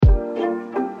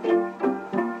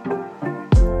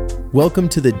Welcome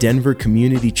to the Denver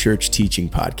Community Church Teaching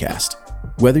Podcast.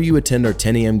 Whether you attend our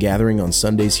 10 a.m. gathering on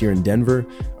Sundays here in Denver,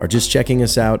 are just checking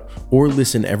us out, or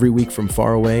listen every week from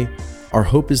far away, our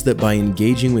hope is that by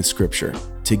engaging with Scripture,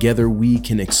 together we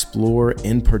can explore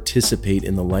and participate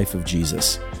in the life of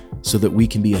Jesus so that we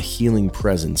can be a healing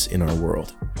presence in our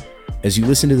world. As you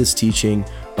listen to this teaching,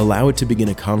 allow it to begin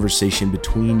a conversation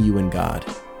between you and God,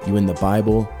 you and the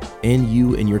Bible, and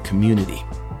you and your community.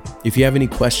 If you have any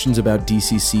questions about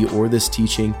DCC or this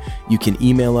teaching, you can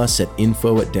email us at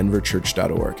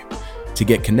info@denverchurch.org. To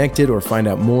get connected or find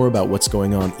out more about what's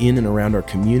going on in and around our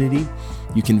community,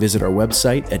 you can visit our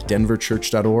website at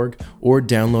denverchurch.org or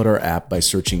download our app by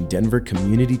searching Denver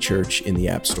Community Church in the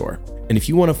App Store. And if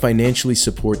you want to financially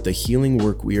support the healing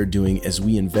work we are doing as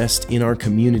we invest in our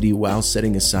community while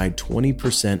setting aside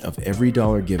 20% of every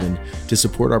dollar given to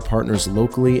support our partners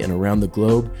locally and around the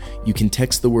globe, you can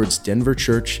text the words Denver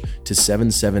Church to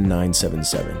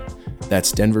 77977.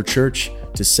 That's Denver Church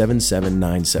to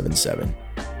 77977.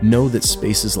 Know that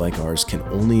spaces like ours can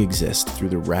only exist through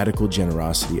the radical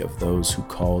generosity of those who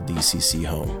call DCC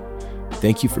home.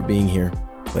 Thank you for being here.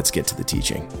 Let's get to the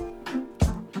teaching.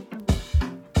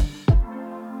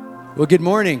 Well, good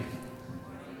morning.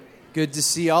 Good to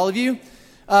see all of you.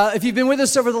 If you've been with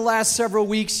us over the last several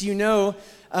weeks, you know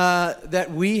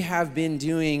that we have been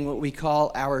doing what we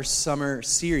call our summer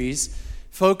series,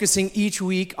 focusing each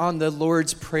week on the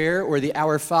Lord's Prayer or the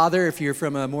Our Father, if you're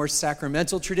from a more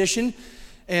sacramental tradition.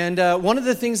 And one of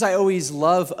the things I always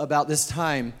love about this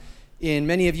time, and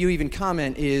many of you even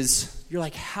comment, is you're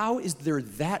like, how is there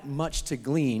that much to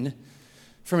glean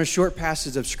from a short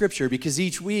passage of Scripture? Because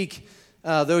each week,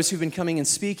 those who've been coming and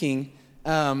speaking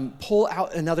pull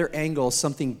out another angle,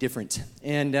 something different.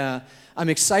 And I'm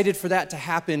excited for that to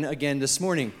happen again this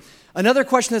morning. Another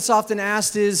question that's often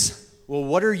asked is, well,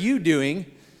 what are you doing?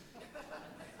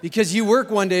 Because you work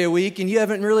one day a week and you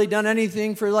haven't really done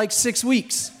anything for like 6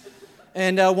 weeks.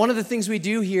 And one of the things we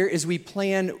do here is we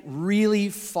plan really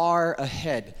far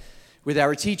ahead with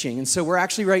our teaching. And so we're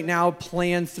actually right now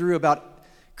planned through about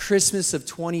Christmas of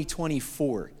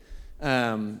 2024.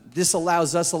 This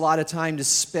allows us a lot of time to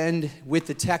spend with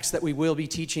the text that we will be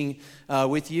teaching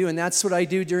with you, and that's what I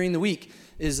do during the week,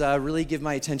 is really give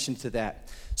my attention to that.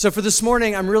 So for this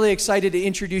morning, I'm really excited to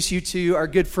introduce you to our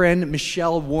good friend,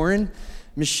 Michelle Warren.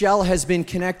 Michelle has been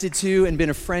connected to and been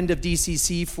a friend of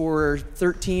DCC for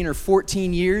 13 or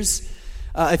 14 years.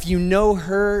 If you know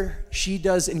her, she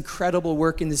does incredible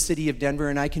work in the city of Denver,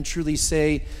 and I can truly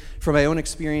say from my own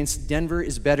experience, Denver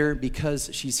is better because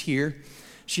she's here.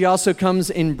 She also comes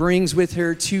and brings with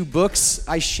her 2 books.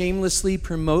 I shamelessly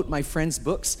promote my friend's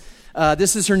books.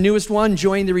 This is her newest one,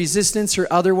 Join the Resistance. Her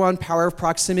other one, Power of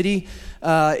Proximity.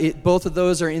 Both of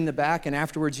those are in the back, and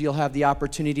afterwards you'll have the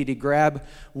opportunity to grab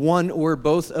one or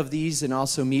both of these and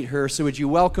also meet her. So would you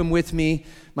welcome with me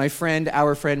my friend,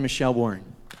 our friend, Michelle Warren.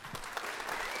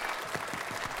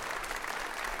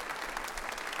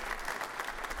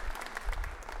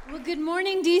 Good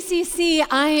morning, DCC.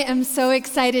 I am so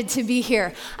excited to be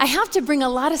here. I have to bring a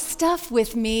lot of stuff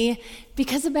with me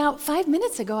because about 5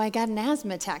 minutes ago I got an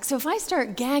asthma attack. So if I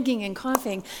start gagging and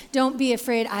coughing, don't be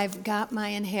afraid, I've got my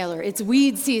inhaler. It's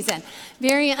weed season.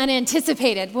 Very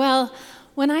unanticipated. Well,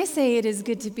 when I say it is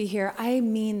good to be here, I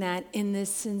mean that in the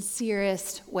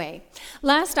sincerest way.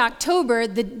 Last October,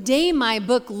 the day my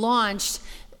book launched,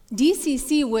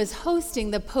 DCC was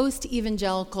hosting the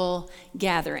post-evangelical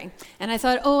gathering. And I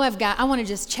thought, I want to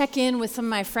just check in with some of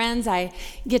my friends. I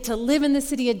get to live in the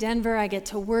city of Denver. I get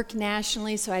to work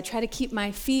nationally, so I try to keep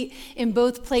my feet in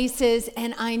both places.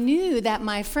 And I knew that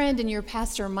my friend and your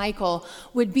pastor, Michael,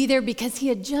 would be there because he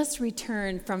had just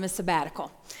returned from a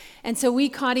sabbatical. And so we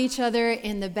caught each other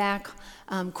in the back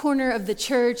corner of the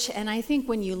church, and I think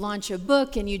when you launch a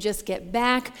book and you just get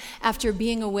back after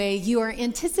being away, you are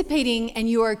anticipating and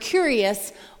you are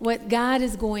curious what God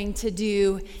is going to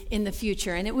do in the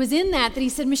future. And it was in that he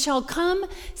said, Michelle, come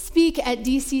speak at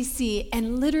DCC,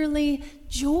 and literally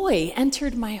joy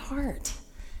entered my heart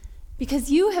because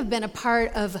you have been a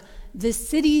part of the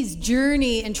city's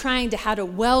journey in trying to how to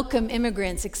welcome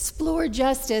immigrants, explore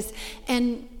justice,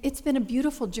 and it's been a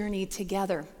beautiful journey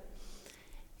together.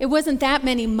 It wasn't that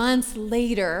many months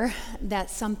later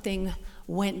that something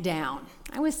went down.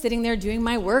 I was sitting there doing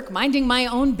my work, minding my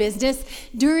own business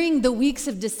during the weeks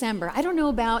of December. I don't know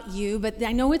about you, but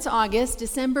I know it's August.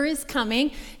 December is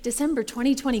coming. December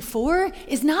 2024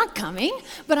 is not coming,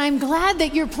 but I'm glad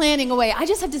that you're planning away. I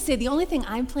just have to say the only thing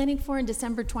I'm planning for in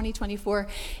December 2024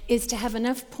 is to have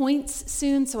enough points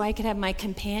soon so I could have my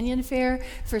companion fare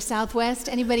for Southwest.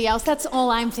 Anybody else? That's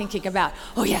all I'm thinking about.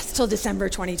 Oh yes, till December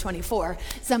 2024.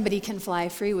 Somebody can fly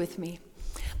free with me.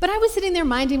 But I was sitting there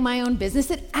minding my own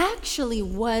business. It actually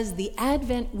was the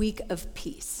Advent week of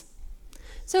peace.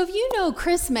 So if you know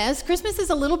Christmas is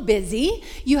a little busy.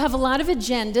 You have a lot of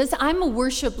agendas. I'm a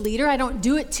worship leader. I don't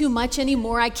do it too much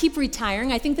anymore. I keep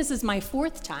retiring. I think this is my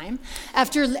 4th time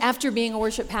after being a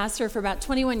worship pastor for about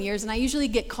 21 years, and I usually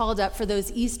get called up for those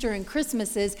Easter and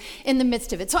Christmases in the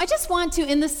midst of it. So I just want to,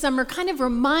 in this summer, kind of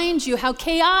remind you how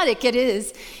chaotic it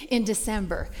is in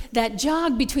December. That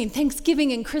jog between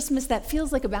Thanksgiving and Christmas that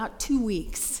feels like about 2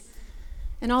 weeks.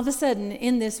 And all of a sudden,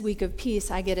 in this week of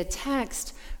peace, I get a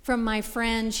text from my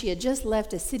friend. She had just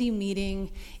left a city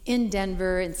meeting in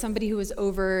Denver, and somebody who was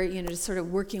over, just sort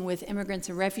of working with immigrants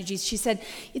and refugees. She said,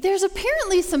 there's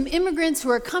apparently some immigrants who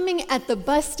are coming at the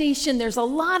bus station. There's a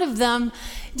lot of them.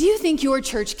 Do you think your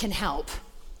church can help?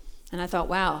 And I thought,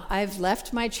 wow, I've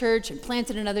left my church and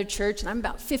planted another church, and I'm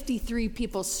about 53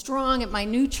 people strong at my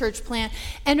new church plant,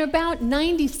 and about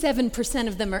 97%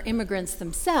 of them are immigrants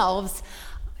themselves.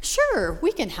 Sure,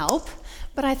 we can help.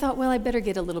 But I thought, well, I better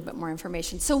get a little bit more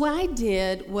information. So I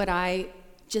did what I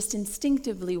just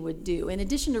instinctively would do. In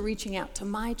addition to reaching out to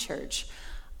my church,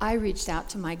 I reached out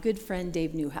to my good friend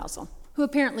Dave Newhousel, who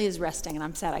apparently is resting, and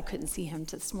I'm sad I couldn't see him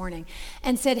this morning,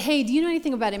 and said, hey, do you know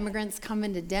anything about immigrants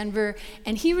coming to Denver?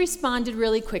 And he responded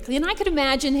really quickly, and I could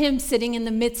imagine him sitting in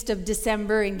the midst of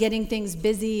December and getting things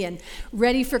busy and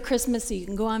ready for Christmas so you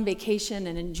can go on vacation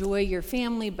and enjoy your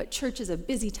family, but church is a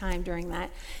busy time during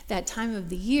that time of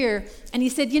the year. And he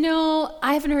said,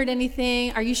 I haven't heard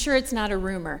anything. Are you sure it's not a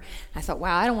rumor? And I thought,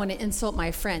 wow, I don't want to insult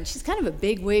my friend. She's kind of a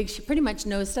bigwig. She pretty much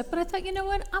knows stuff, but I thought, you know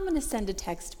what? I'm going to send a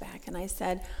text back. And I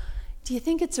said, do you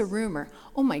think it's a rumor?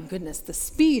 Oh my goodness, the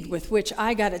speed with which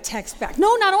I got a text back.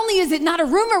 No, not only is it not a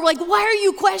rumor, like, why are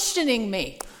you questioning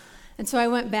me? And so I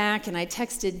went back and I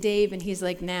texted Dave, and he's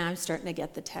like, nah, I'm starting to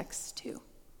get the text too.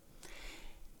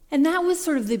 And that was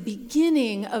sort of the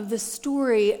beginning of the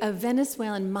story of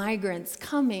Venezuelan migrants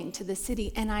coming to the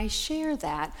city. And I share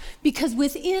that because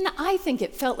within, I think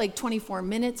it felt like 24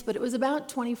 minutes, but it was about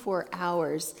 24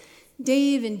 hours,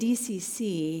 Dave and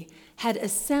DCC had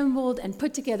assembled and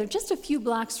put together, just a few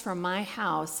blocks from my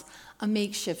house, a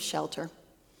makeshift shelter.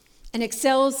 And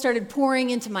Excel started pouring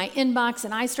into my inbox,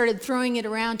 and I started throwing it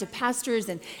around to pastors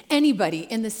and anybody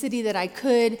in the city that I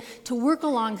could to work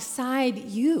alongside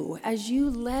you as you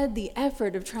led the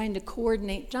effort of trying to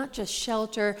coordinate not just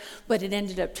shelter, but it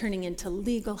ended up turning into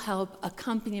legal help,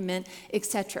 accompaniment,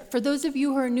 etc. For those of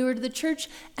you who are newer to the church,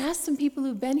 ask some people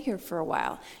who've been here for a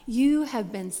while. You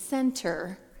have been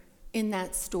center in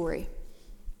that story.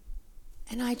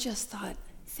 And I just thought,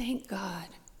 thank God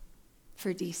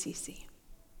for DCC.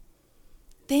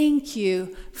 Thank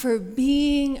you for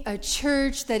being a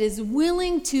church that is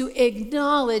willing to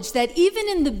acknowledge that even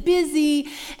in the busy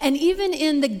and even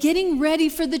in the getting ready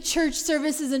for the church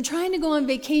services and trying to go on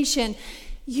vacation,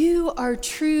 you are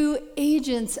true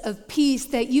agents of peace,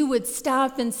 that you would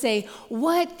stop and say,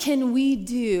 what can we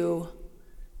do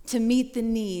to meet the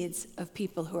needs of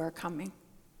people who are coming?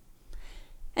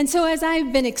 And so as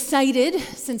I've been excited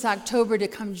since October to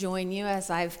come join you, as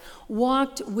I've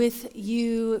walked with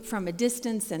you from a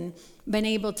distance and been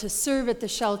able to serve at the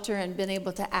shelter and been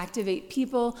able to activate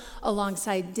people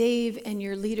alongside Dave and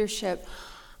your leadership,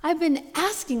 I've been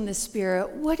asking the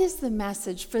Spirit, what is the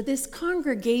message for this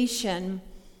congregation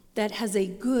that has a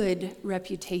good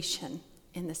reputation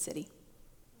in the city?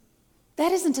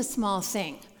 That isn't a small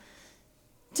thing.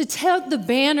 To tout the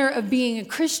banner of being a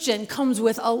Christian comes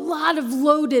with a lot of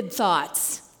loaded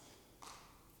thoughts.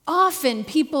 Often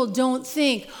people don't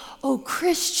think, oh,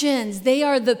 Christians, they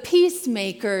are the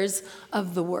peacemakers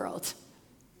of the world.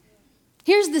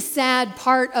 Here's the sad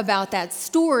part about that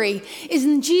story, is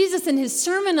in Jesus in his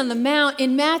Sermon on the Mount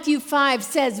in Matthew 5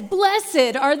 says,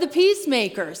 blessed are the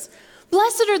peacemakers.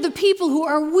 Blessed are the people who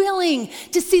are willing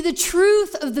to see the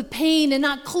truth of the pain and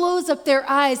not close up their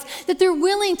eyes, that they're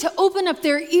willing to open up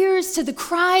their ears to the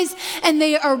cries, and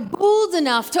they are bold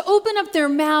enough to open up their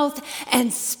mouth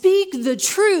and speak the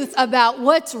truth about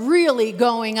what's really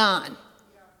going on.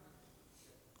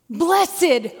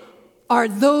 Blessed are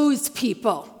those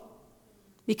people,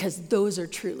 because those are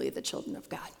truly the children of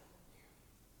God.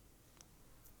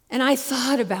 And I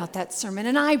thought about that sermon,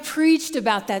 and I preached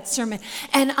about that sermon,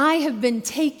 and I have been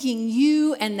taking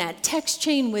you and that text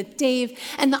chain with Dave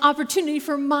and the opportunity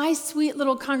for my sweet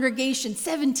little congregation,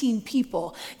 17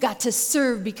 people, got to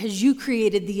serve because you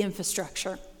created the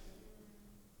infrastructure.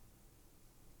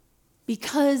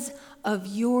 Because of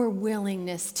your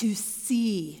willingness to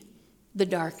see the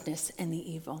darkness and the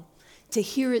evil, to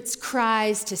hear its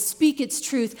cries, to speak its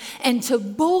truth, and to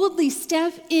boldly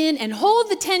step in and hold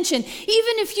the tension,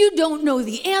 even if you don't know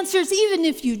the answers, even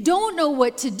if you don't know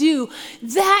what to do.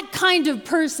 That kind of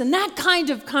person, that kind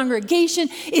of congregation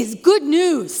is good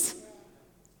news.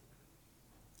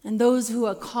 And those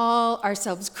who call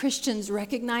ourselves Christians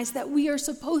recognize that we are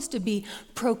supposed to be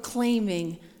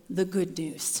proclaiming the good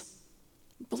news.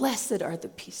 Blessed are the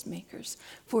peacemakers,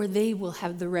 for they will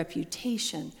have the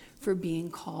reputation for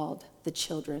being called the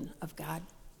children of God.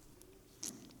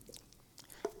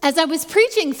 As I was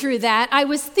preaching through that, I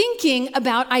was thinking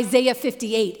about Isaiah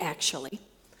 58, actually.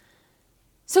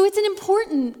 So it's an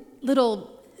important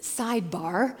little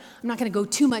sidebar. I'm not going to go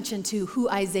too much into who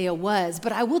Isaiah was,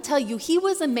 but I will tell you, he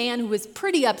was a man who was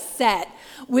pretty upset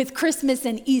with Christmas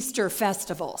and Easter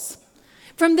festivals.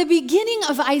 From the beginning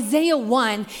of Isaiah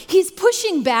 1, he's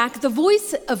pushing back the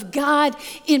voice of God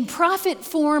in prophet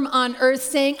form on earth,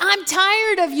 saying, I'm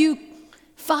tired of you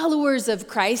followers of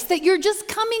Christ, that you're just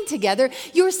coming together,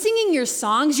 you're singing your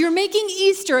songs, you're making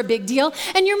Easter a big deal,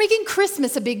 and you're making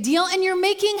Christmas a big deal, and you're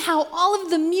making how all of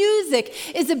the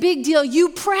music is a big deal. You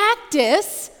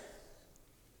practice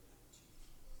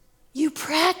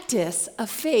a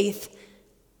faith,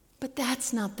 but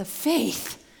that's not the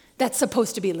faith that's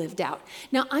supposed to be lived out.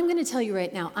 Now, I'm going to tell you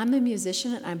right now, I'm a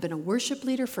musician and I've been a worship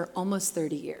leader for almost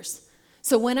 30 years.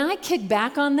 So when I kick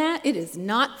back on that, it is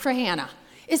not for Hannah.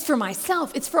 It's for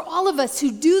myself. It's for all of us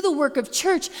who do the work of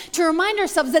church to remind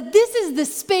ourselves that this is the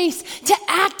space to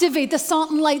activate the salt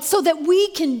and light so that we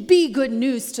can be good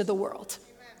news to the world.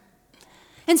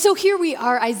 And so here we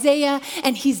are, Isaiah,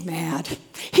 and he's mad.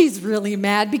 He's really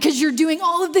mad because you're doing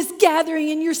all of this gathering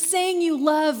and you're saying you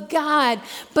love God,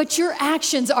 but your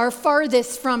actions are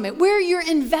farthest from it. Where you're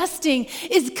investing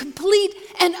is complete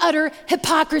and utter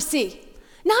hypocrisy.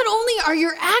 Not only are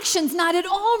your actions not at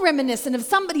all reminiscent of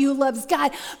somebody who loves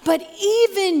God, but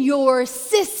even your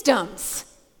systems,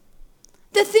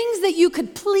 the things that you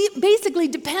could basically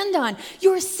depend on,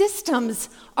 your systems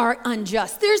are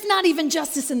unjust. There's not even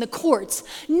justice in the courts.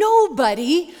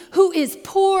 Nobody who is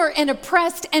poor and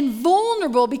oppressed and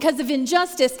vulnerable because of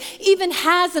injustice even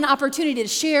has an opportunity to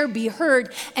share, be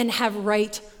heard, and have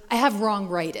wrong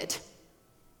righted.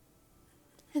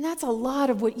 And that's a lot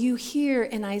of what you hear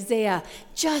in Isaiah.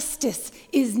 Justice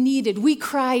is needed. We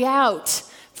cry out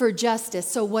for justice.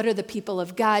 So what are the people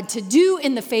of God to do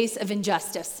in the face of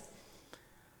injustice?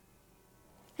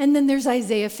 And then there's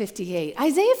Isaiah 58.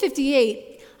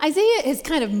 Isaiah has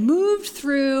kind of moved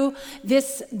through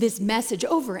this message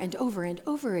over and over and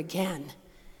over again.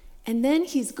 And then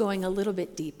he's going a little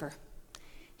bit deeper.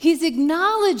 He's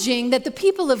acknowledging that the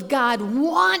people of God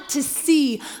want to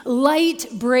see light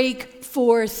break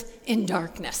forth in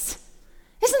darkness.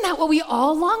 Isn't that what we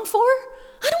all long for?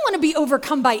 I don't want to be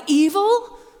overcome by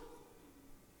evil.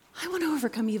 I want to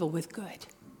overcome evil with good.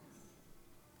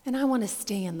 And I want to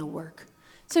stay in the work.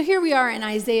 So here we are in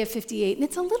Isaiah 58, and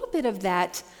it's a little bit of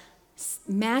that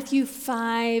Matthew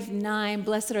 5:9,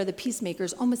 blessed are the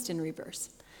peacemakers, almost in reverse.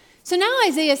 So now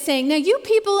Isaiah is saying, now you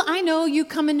people, I know you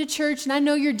come into church, and I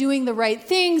know you're doing the right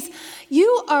things.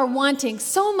 You are wanting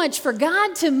so much for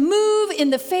God to move in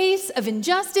the face of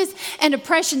injustice and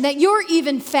oppression that you're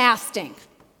even fasting.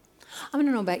 I don't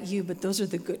know about you, but those are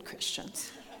the good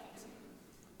Christians.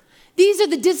 These are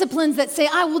the disciplines that say,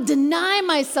 I will deny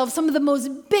myself some of the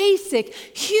most basic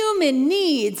human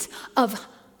needs of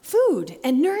food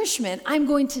and nourishment. I'm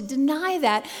going to deny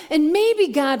that. And maybe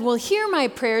God will hear my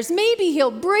prayers. Maybe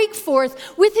he'll break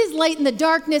forth with his light in the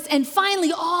darkness. And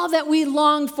finally, all that we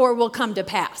longed for will come to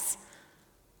pass.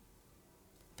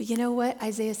 But you know what?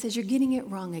 Isaiah says, you're getting it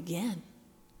wrong again.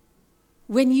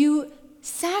 When you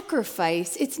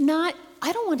sacrifice, it's not,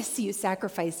 I don't want to see you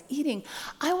sacrifice eating.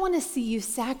 I want to see you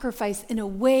sacrifice in a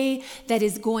way that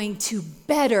is going to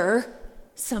better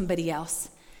somebody else.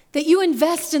 That you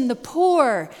invest in the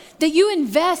poor, that you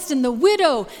invest in the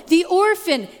widow, the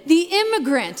orphan, the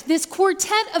immigrant, this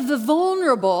quartet of the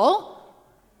vulnerable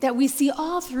that we see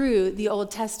all through the Old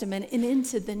Testament and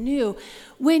into the New.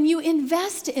 When you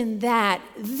invest in that,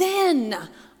 then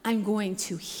I'm going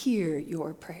to hear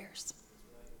your prayers.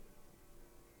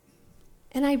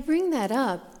 And I bring that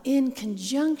up in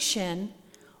conjunction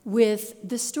with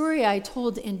the story I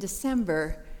told in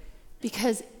December,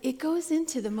 because it goes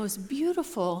into the most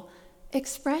beautiful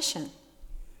expression.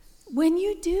 When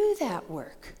you do that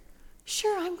work,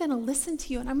 sure, I'm going to listen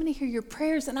to you and I'm going to hear your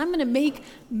prayers and I'm going to make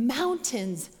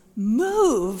mountains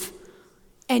move,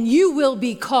 and you will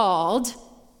be called,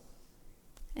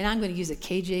 and I'm going to use a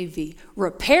KJV,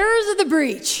 repairers of the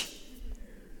breach,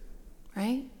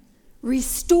 right?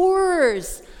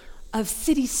 Restorers of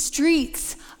city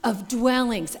streets, of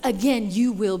dwellings. Again,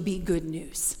 you will be good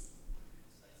news.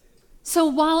 So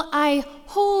while I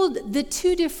hold the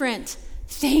two different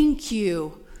thank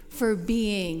you for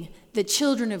being the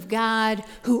children of God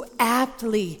who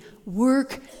aptly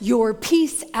work your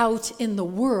peace out in the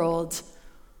world,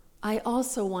 I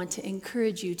also want to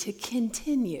encourage you to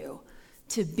continue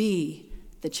to be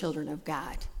the children of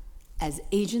God as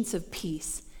agents of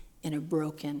peace in a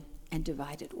broken and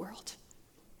divided world.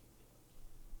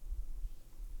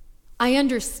 I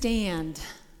understand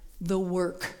the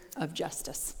work of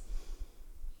justice.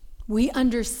 We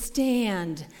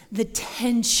understand the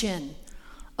tension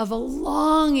of a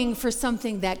longing for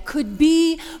something that could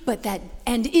be, but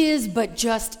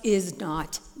just is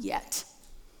not yet.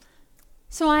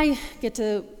 So I get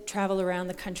to travel around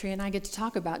the country and I get to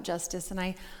talk about justice, and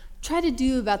I try to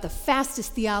do about the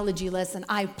fastest theology lesson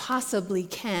I possibly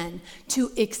can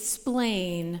to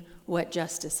explain what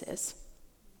justice is.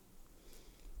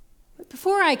 But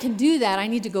before I can do that, I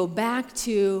need to go back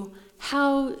to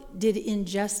how did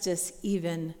injustice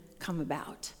even come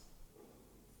about?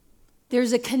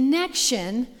 There's a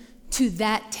connection to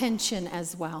that tension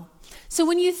as well. So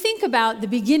when you think about the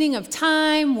beginning of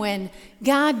time, when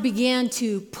God began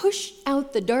to push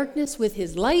out the darkness with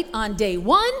his light on day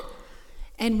one,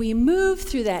 and we move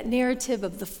through that narrative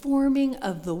of the forming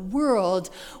of the world,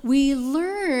 we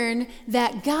learn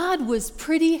that God was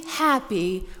pretty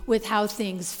happy with how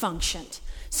things functioned.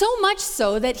 So much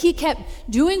so that he kept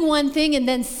doing one thing and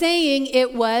then saying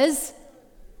it was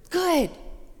good.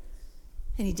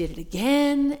 And he did it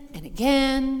again and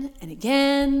again and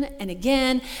again and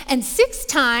again. And 6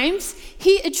 times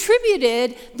he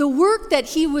attributed the work that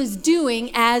he was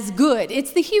doing as good.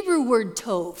 It's the Hebrew word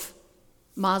tov,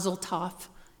 mazel tov.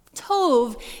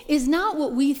 Tov is not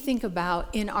what we think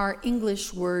about in our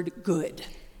English word good.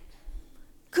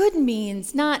 Good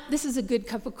means not, this is a good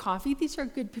cup of coffee, these are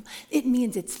good people. It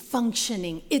means it's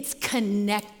functioning, it's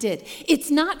connected,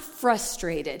 it's not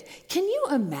frustrated. Can you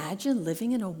imagine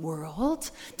living in a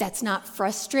world that's not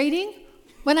frustrating?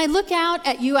 When I look out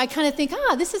at you, I kind of think,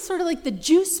 this is sort of like the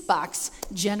juice box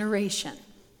generation.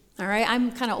 All right,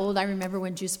 I'm kind of old. I remember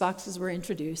when juice boxes were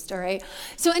introduced, all right?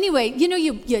 So anyway,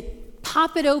 you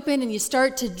pop it open and you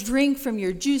start to drink from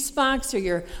your juice box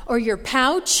or your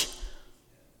pouch,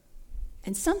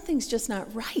 and something's just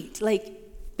not right.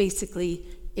 Like, basically,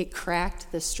 it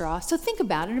cracked the straw. So think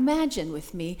about it. Imagine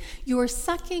with me, you're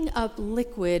sucking up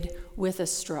liquid with a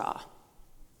straw,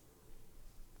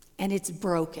 and it's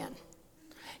broken.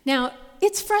 Now,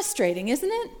 it's frustrating,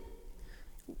 isn't it?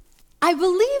 I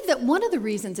believe that one of the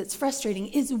reasons it's frustrating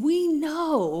is we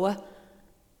know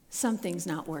something's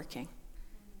not working.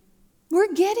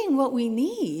 We're getting what we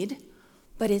need,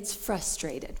 but it's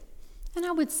frustrated. And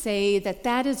I would say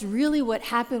that is really what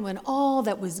happened when all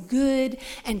that was good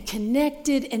and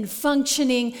connected and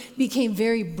functioning became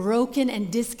very broken and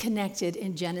disconnected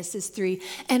in Genesis 3.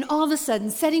 And all of a sudden,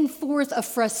 setting forth a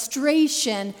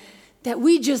frustration that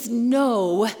we just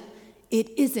know it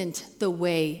isn't the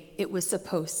way it was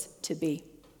supposed to be.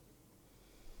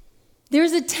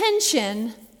 There's a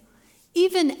tension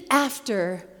even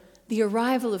after the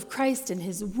arrival of Christ and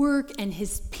his work and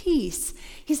his peace.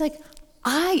 He's like,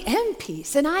 I am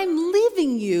peace, and I'm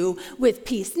leaving you with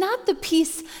peace. Not the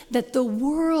peace that the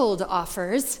world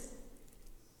offers,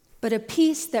 but a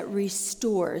peace that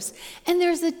restores. And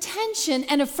there's a tension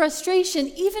and a frustration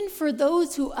even for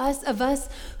those of us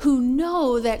who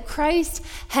know that Christ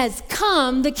has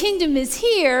come, the kingdom is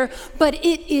here, but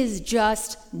it is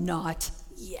just not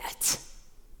yet.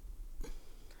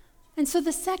 And so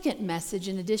the second message,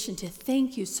 in addition to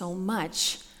thank you so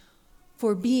much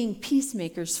for being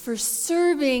peacemakers, for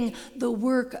serving the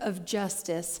work of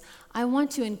justice, I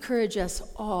want to encourage us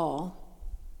all,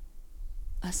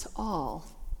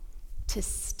 to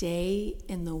stay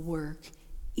in the work,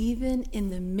 even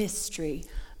in the mystery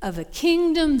of a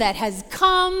kingdom that has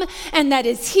come and that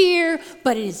is here,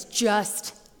 but it is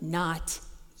just not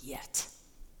yet.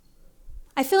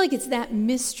 I feel like it's that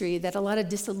mystery that a lot of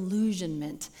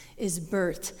disillusionment is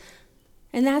birthed.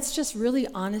 And that's just really,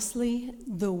 honestly,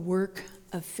 the work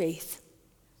of faith.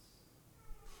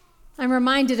 I'm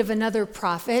reminded of another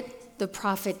prophet, the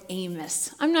prophet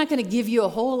Amos. I'm not going to give you a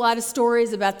whole lot of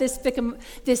stories about this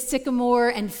sycamore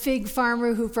and fig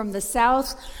farmer who from the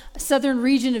southern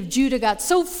region of Judah got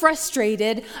so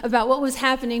frustrated about what was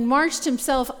happening, marched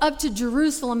himself up to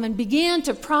Jerusalem and began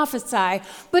to prophesy.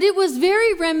 But it was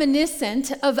very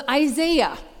reminiscent of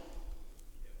Isaiah.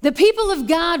 The people of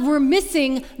God were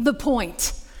missing the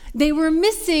point. They were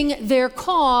missing their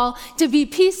call to be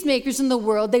peacemakers in the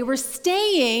world. They were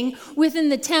staying within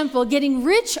the temple, getting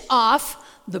rich off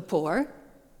the poor,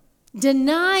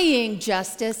 denying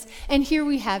justice, and here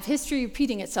we have history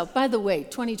repeating itself. By the way,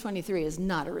 2023 is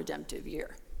not a redemptive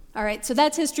year. All right, so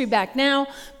that's history back now,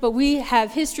 but we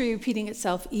have history repeating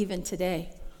itself even today.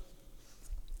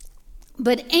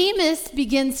 But Amos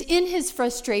begins, in his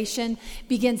frustration,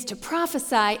 begins to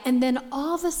prophesy, and then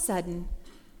all of a sudden,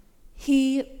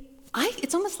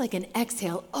 it's almost like an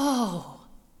exhale. Oh.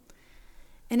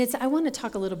 And I want to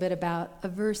talk a little bit about a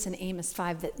verse in Amos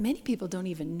 5 that many people don't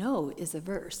even know is a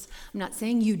verse. I'm not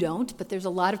saying you don't, but there's a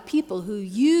lot of people who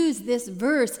use this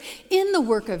verse in the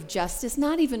work of justice,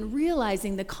 not even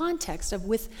realizing the context of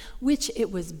with which it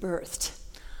was birthed.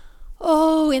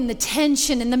 Oh, in the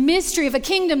tension and the mystery of a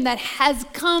kingdom that has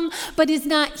come but is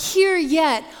not here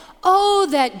yet. Oh,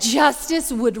 that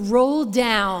justice would roll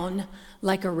down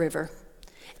like a river,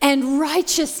 and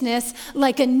righteousness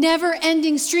like a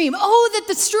never-ending stream. Oh, that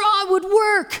the straw would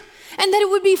work, and that it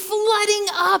would be flooding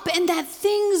up, and that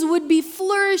things would be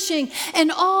flourishing,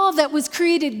 and all that was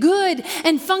created good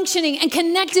and functioning and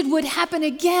connected would happen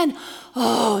again.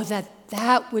 Oh,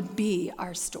 that would be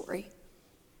our story.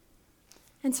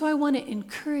 And so I want to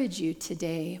encourage you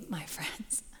today, my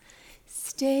friends,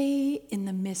 stay in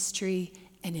the mystery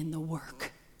and in the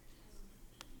work.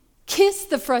 Kiss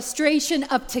the frustration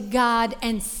up to God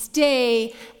and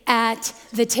stay at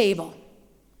the table.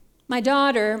 My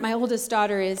oldest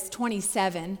daughter is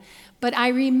 27, but I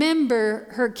remember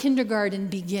her kindergarten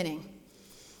beginning.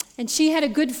 And she had a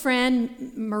good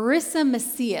friend, Marissa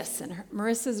Macias, and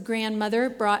Marissa's grandmother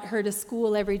brought her to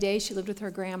school every day. She lived with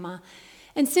her grandma.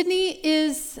 And Sydney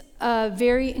is a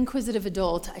very inquisitive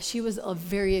adult. She was a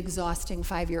very exhausting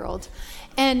 5-year-old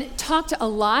and talked a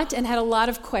lot and had a lot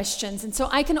of questions. And so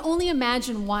I can only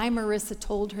imagine why Marissa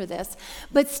told her this.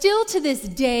 But still to this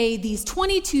day, these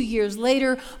 22 years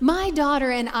later, my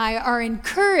daughter and I are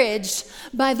encouraged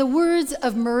by the words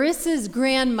of Marissa's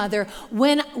grandmother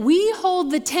when we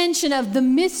hold the tension of the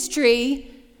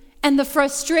mystery and the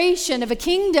frustration of a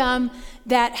kingdom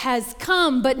that has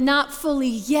come but not fully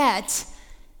yet.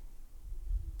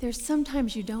 There's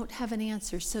sometimes you don't have an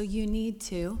answer, so you need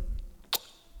to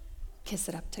kiss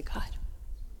it up to God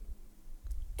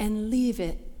and leave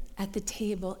it at the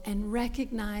table and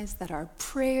recognize that our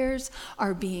prayers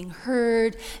are being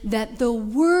heard, that the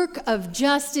work of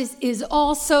justice is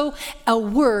also a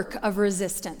work of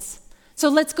resistance. So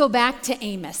let's go back to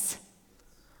Amos.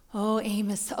 Oh,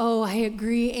 Amos. Oh, I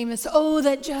agree, Amos. Oh,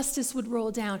 that justice would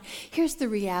roll down. Here's the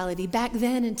reality. Back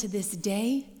then and to this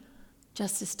day,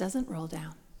 justice doesn't roll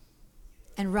down.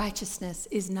 And righteousness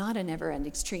is not a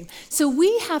never-ending stream. So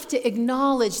we have to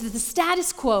acknowledge that the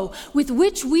status quo with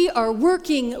which we are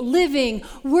working, living,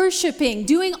 worshiping,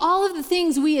 doing all of the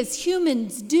things we as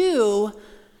humans do,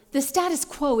 the status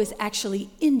quo is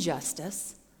actually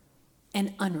injustice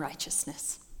and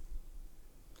unrighteousness.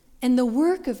 And the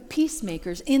work of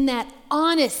peacemakers in that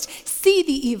honest, see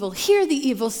the evil, hear the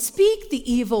evil, speak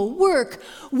the evil work,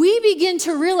 we begin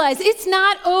to realize it's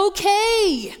not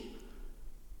okay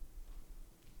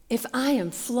if I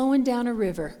am flowing down a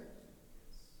river,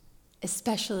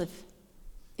 especially if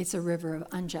it's a river of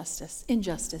injustice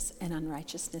and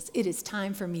unrighteousness. It is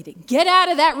time for me to get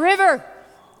out of that river.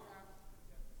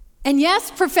 And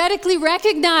yes, prophetically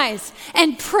recognize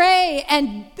and pray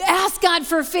and ask God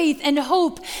for faith and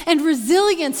hope and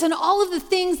resilience and all of the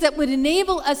things that would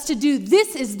enable us to do.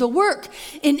 This is the work.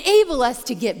 Enable us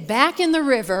to get back in the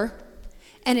river,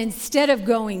 and instead of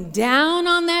going down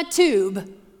on that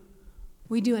tube,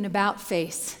 we do an about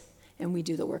face and we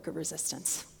do the work of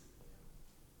resistance.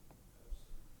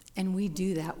 And we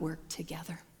do that work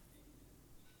together.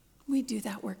 We do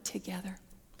that work together.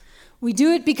 We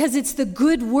do it because it's the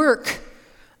good work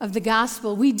of the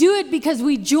gospel. We do it because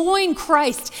we join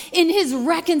Christ in his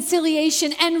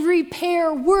reconciliation and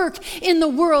repair work in the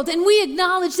world. And we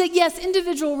acknowledge that, yes,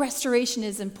 individual restoration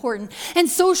is important and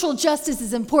social justice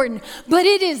is important, but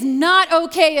it is not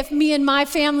okay if me and my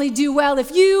family do well, if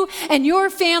you and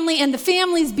your family and the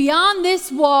families beyond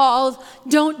this wall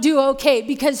don't do okay,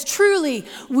 because truly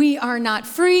we are not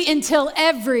free until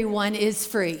everyone is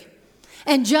free.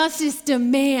 And justice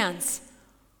demands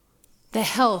the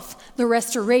health, the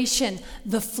restoration,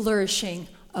 the flourishing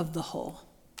of the whole.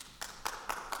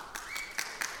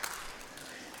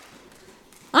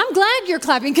 I'm glad you're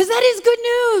clapping because that is good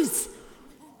news.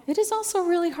 It is also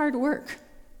really hard work.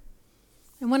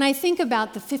 And when I think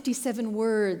about the 57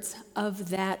 words of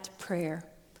that prayer,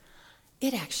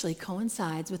 it actually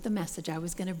coincides with the message I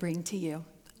was going to bring to you,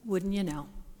 wouldn't you know?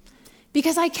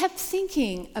 Because I kept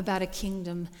thinking about a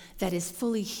kingdom that is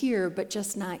fully here, but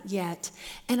just not yet.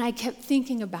 And I kept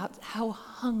thinking about how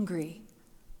hungry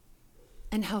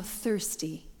and how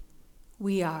thirsty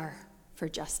we are for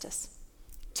justice.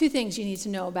 Two things you need to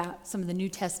know about some of the New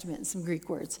Testament and some Greek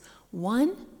words.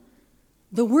 One,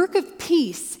 the work of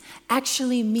peace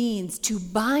actually means to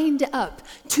bind up,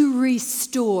 to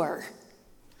restore.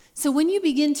 So when you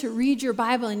begin to read your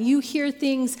Bible and you hear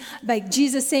things like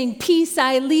Jesus saying, peace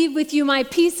I leave with you, my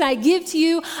peace I give to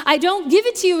you, I don't give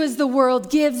it to you as the world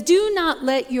gives. Do not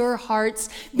let your hearts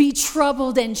be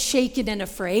troubled and shaken and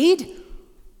afraid.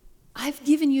 I've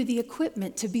given you the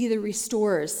equipment to be the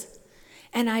restorers.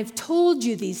 And I've told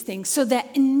you these things so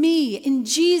that in me, in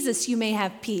Jesus, you may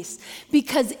have peace.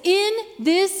 Because in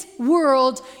this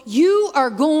world, you are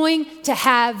going to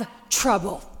have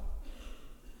trouble.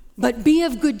 But be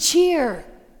of good cheer,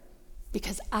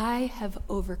 because I have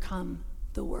overcome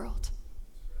the world.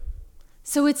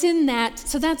 So it's in that,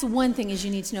 so that's one thing is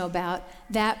you need to know about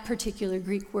that particular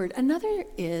Greek word. Another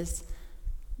is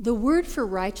the word for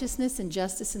righteousness and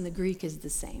justice in the Greek is the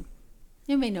same.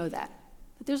 You may know that.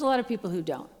 But there's a lot of people who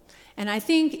don't. And I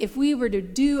think if we were to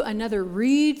do another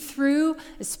read through,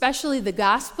 especially the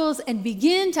Gospels, and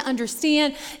begin to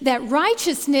understand that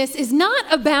righteousness is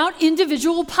not about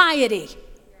individual piety.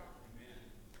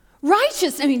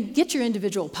 Get your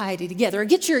individual piety together, or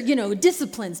get your,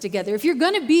 disciplines together. If you're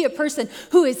going to be a person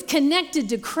who is connected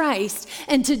to Christ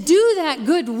and to do that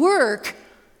good work,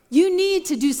 you need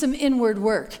to do some inward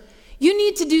work. You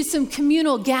need to do some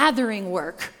communal gathering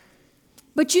work.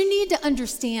 But you need to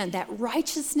understand that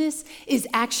righteousness is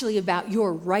actually about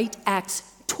your right acts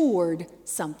toward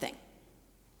something.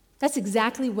 That's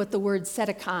exactly what the word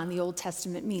tzedakah in the Old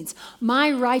Testament means.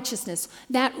 My righteousness,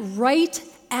 that right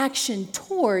action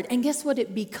toward, and guess what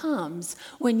it becomes?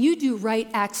 When you do right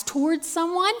acts toward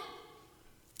someone,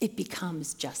 it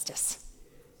becomes justice.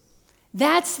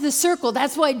 That's the circle.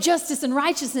 That's why justice and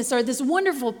righteousness are this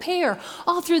wonderful pair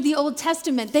all through the Old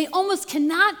Testament. They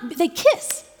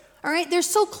kiss. All right, they're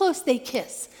so close they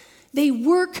kiss. They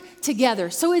work together.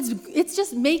 So it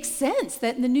just makes sense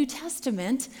that in the New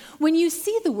Testament, when you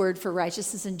see the word for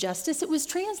righteousness and justice, it was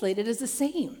translated as the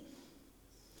same.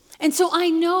 And so I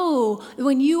know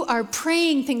when you are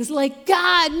praying things like,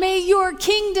 God, may your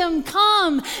kingdom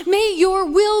come, may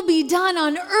your will be done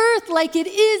on earth like it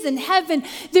is in heaven,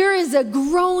 there is a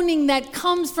groaning that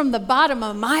comes from the bottom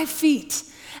of my feet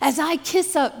as I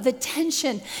kiss up the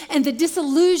tension and the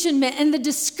disillusionment and the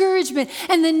discouragement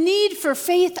and the need for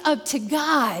faith up to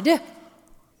God.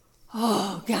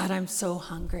 Oh, God, I'm so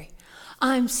hungry.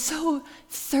 I'm so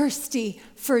thirsty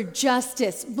for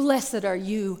justice. Blessed are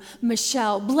you,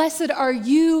 Michelle. Blessed are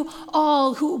you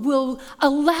all who will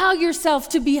allow yourself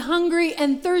to be hungry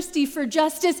and thirsty for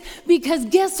justice, because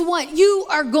guess what? You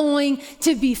are going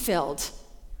to be filled.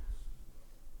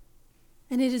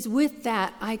 And it is with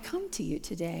that I come to you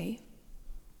today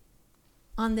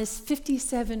on this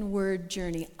 57-word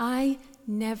journey. I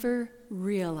never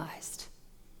realized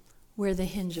where the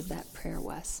hinge of that prayer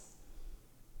was.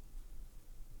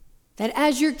 That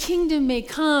as your kingdom may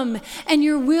come and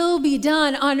your will be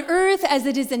done on earth as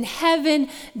it is in heaven,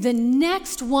 the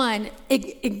next one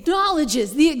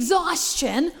acknowledges the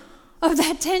exhaustion of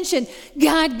that tension.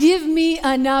 God, give me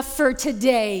enough for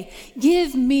today.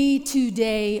 Give me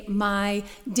today my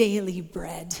daily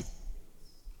bread.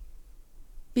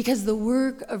 Because the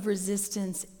work of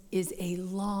resistance is a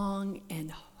long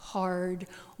and hard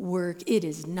work. It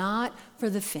is not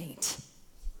for the faint.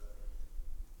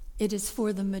 It is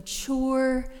for the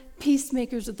mature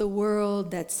peacemakers of the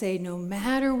world that say, no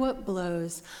matter what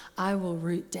blows, I will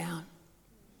root down.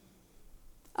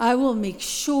 I will make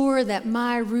sure that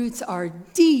my roots are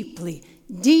deeply,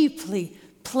 deeply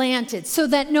planted so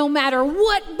that no matter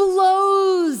what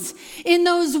blows in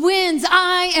those winds,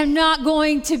 I am not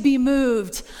going to be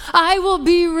moved. I will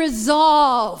be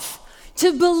resolved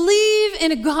to believe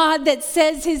in a God that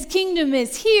says his kingdom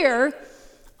is here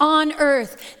on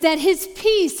earth, that his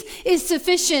peace is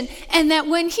sufficient, and that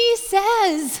when he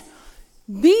says,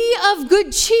 be of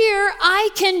good cheer, I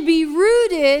can be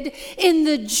rooted in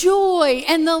the joy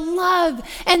and the love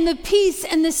and the peace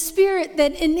and the spirit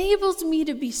that enables me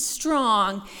to be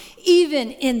strong,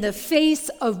 even in the face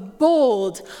of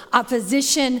bold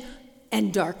opposition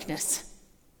and darkness.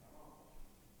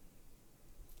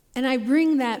 And I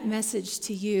bring that message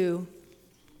to you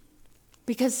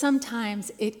because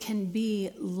sometimes it can be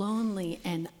lonely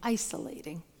and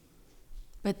isolating,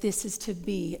 but this is to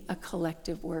be a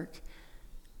collective work.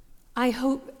 I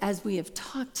hope as we have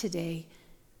talked today,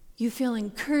 you feel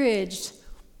encouraged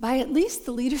by at least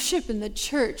the leadership in the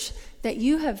church that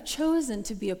you have chosen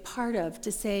to be a part of,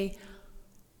 to say,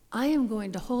 I am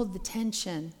going to hold the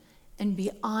tension and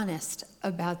be honest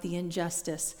about the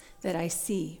injustice that I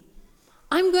see.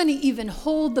 I'm going to even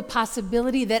hold the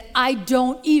possibility that I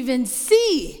don't even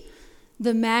see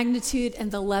the magnitude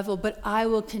and the level, but I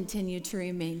will continue to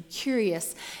remain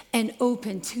curious and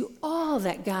open to all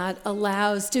that God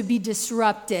allows to be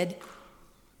disrupted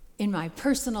in my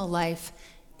personal life,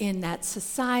 in that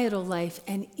societal life,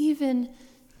 and even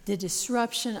the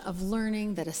disruption of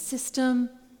learning that a system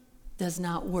does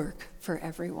not work for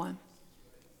everyone.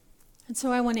 And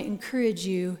so I want to encourage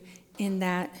you in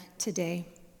that today.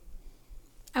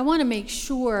 I want to make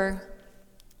sure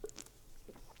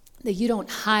that you don't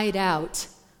hide out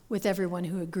with everyone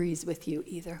who agrees with you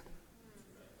either.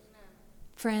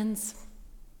 Friends,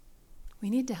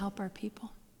 we need to help our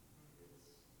people.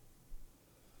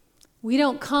 We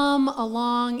don't come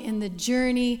along in the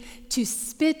journey to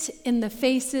spit in the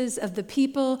faces of the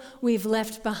people we've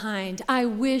left behind. I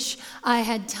wish I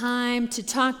had time to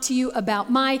talk to you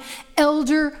about my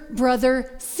elder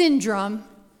brother syndrome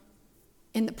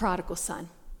in the prodigal son.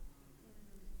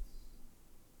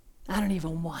 I don't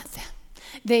even want them.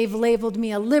 They've labeled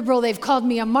me a liberal. They've called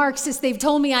me a Marxist. They've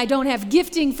told me I don't have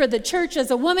gifting for the church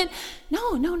as a woman.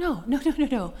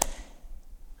 No.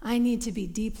 I need to be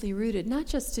deeply rooted, not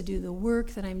just to do the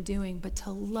work that I'm doing, but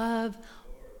to love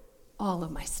all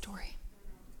of my story.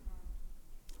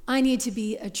 I need to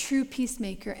be a true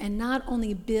peacemaker and not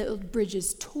only build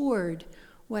bridges toward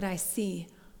what I see,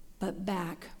 but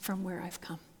back from where I've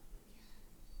come.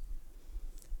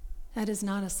 That is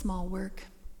not a small work.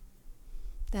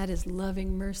 That is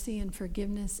loving mercy and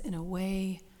forgiveness in a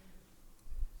way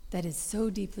that is so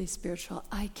deeply spiritual,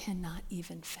 I cannot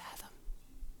even fathom.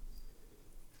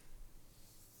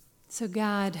 So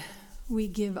God, we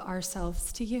give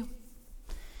ourselves to you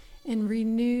in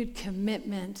renewed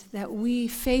commitment that we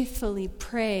faithfully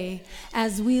pray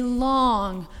as we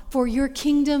long for your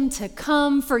kingdom to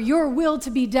come, for your will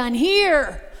to be done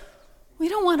here. We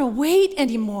don't want to wait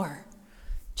anymore,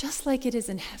 just like it is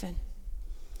in heaven.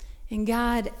 And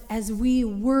God, as we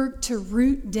work to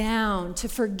root down, to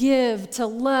forgive, to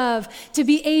love, to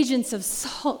be agents of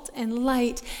salt and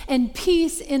light and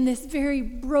peace in this very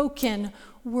broken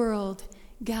world,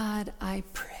 God, I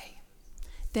pray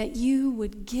that you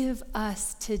would give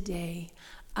us today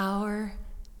our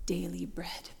daily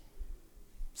bread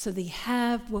so that we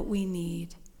have what we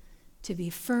need to be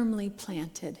firmly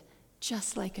planted,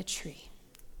 just like a tree,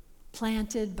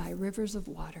 planted by rivers of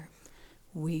water.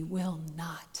 We will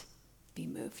not be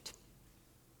moved.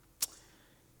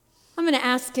 I'm going to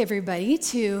ask everybody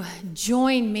to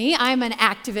join me. I'm an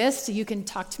activist. You can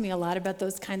talk to me a lot about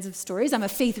those kinds of stories. I'm a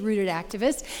faith-rooted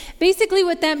activist. Basically,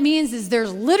 what that means is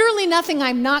there's literally nothing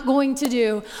I'm not going to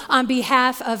do on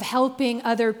behalf of helping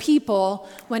other people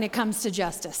when it comes to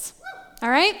justice. All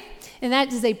right? And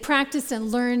that is a practiced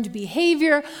and learned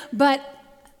behavior, but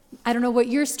I don't know what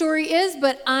your story is,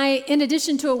 but in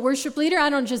addition to a worship leader, I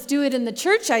don't just do it in the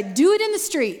church, I do it in the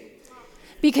street.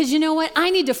 Because you know what? I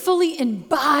need to fully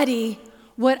embody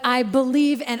what I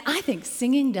believe, and I think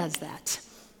singing does that.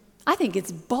 I think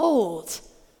it's bold.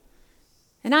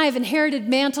 And I have inherited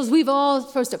mantles. We've all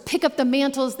supposed to pick up the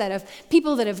mantles that of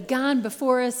people that have gone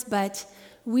before us, but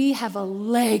we have a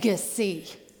legacy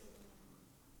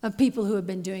of people who have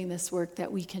been doing this work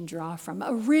that we can draw from.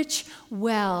 A rich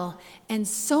well, and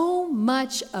so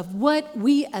much of what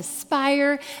we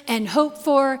aspire and hope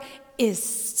for is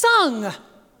sung.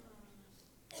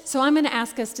 So I'm going to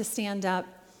ask us to stand up,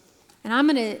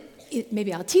 and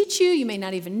maybe I'll teach you. You may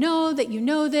not even know that you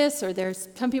know this, or there's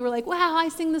some people are like, wow, I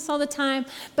sing this all the time.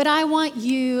 But I want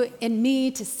you and me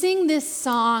to sing this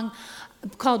song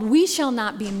called We Shall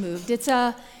Not Be Moved. It's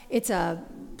a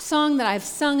song that I've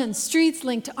sung on streets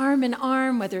linked arm in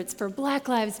arm, whether it's for Black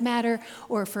Lives Matter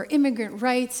or for immigrant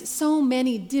rights, so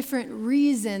many different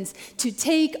reasons to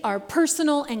take our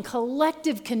personal and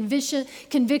collective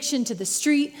conviction to the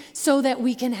street so that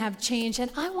we can have change.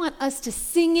 And I want us to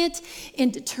sing it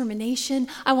in determination.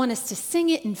 I want us to sing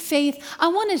it in faith. I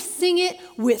want to sing it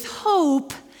with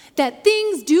hope that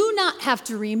things do not have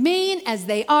to remain as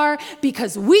they are,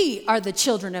 because we are the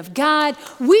children of God,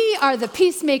 we are the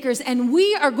peacemakers, and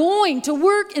we are going to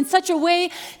work in such a way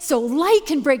so light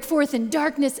can break forth in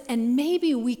darkness, and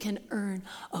maybe we can earn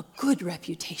a good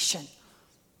reputation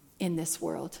in this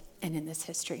world and in this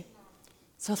history.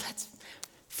 So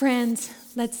friends,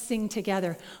 let's sing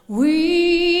together.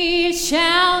 We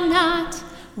shall not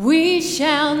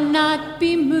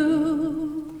be moved.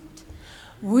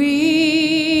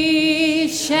 We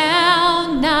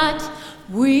shall not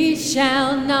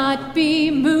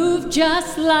be moved,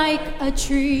 just like a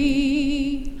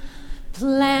tree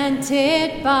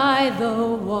planted by the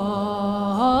waters.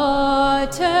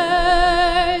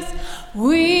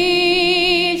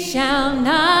 We shall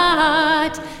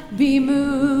not be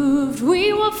moved.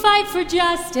 We will fight for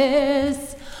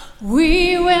justice.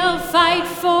 We will fight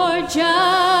for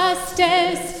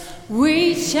justice.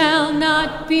 We shall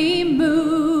not be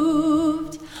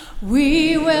moved.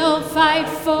 We will fight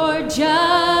for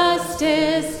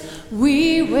justice.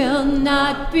 We will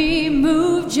not be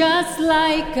moved, just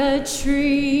like a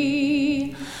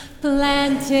tree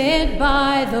planted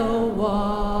by the water.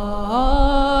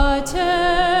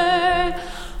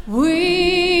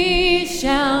 We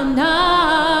shall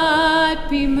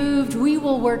not be moved. We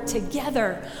will work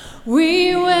together.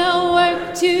 We will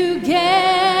work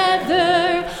together.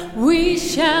 We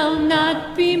shall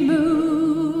not be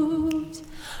moved.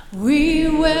 We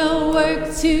will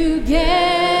work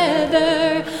together.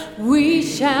 We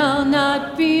shall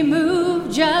not be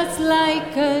moved, just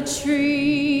like a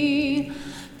tree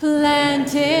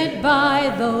planted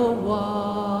by the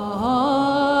water.